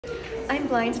I'm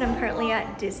blind and I'm currently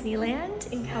at Disneyland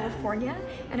in California,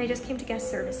 and I just came to guest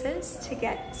services to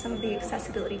get some of the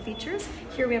accessibility features.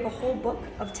 Here we have a whole book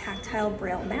of tactile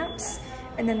braille maps,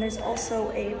 and then there's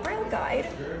also a braille guide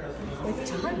with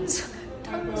tons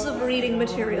of reading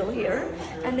material here.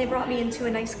 And they brought me into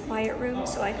a nice quiet room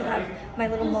so I could have my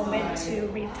little moment to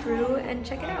read through and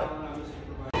check it out.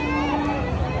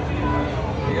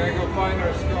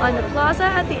 On the plaza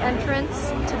at the entrance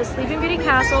to the Sleeping Beauty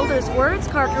Castle, there's words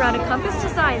carved around a compass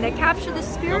design that capture the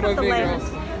spirit of the land.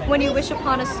 When you wish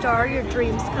upon a star, your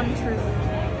dreams come true.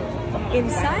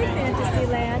 Inside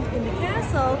Fantasyland, in the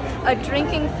castle,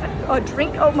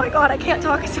 oh my god, I can't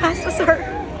talk as fast as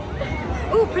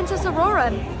her. Ooh, Princess Aurora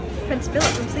and Prince Philip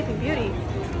from Sleeping Beauty.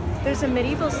 There's a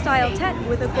medieval style tent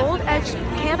with a gold-edged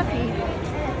canopy.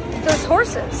 There's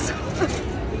horses.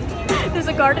 There's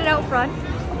a garden out front.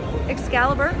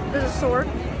 Excalibur, there's a sword,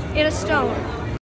 in a stone.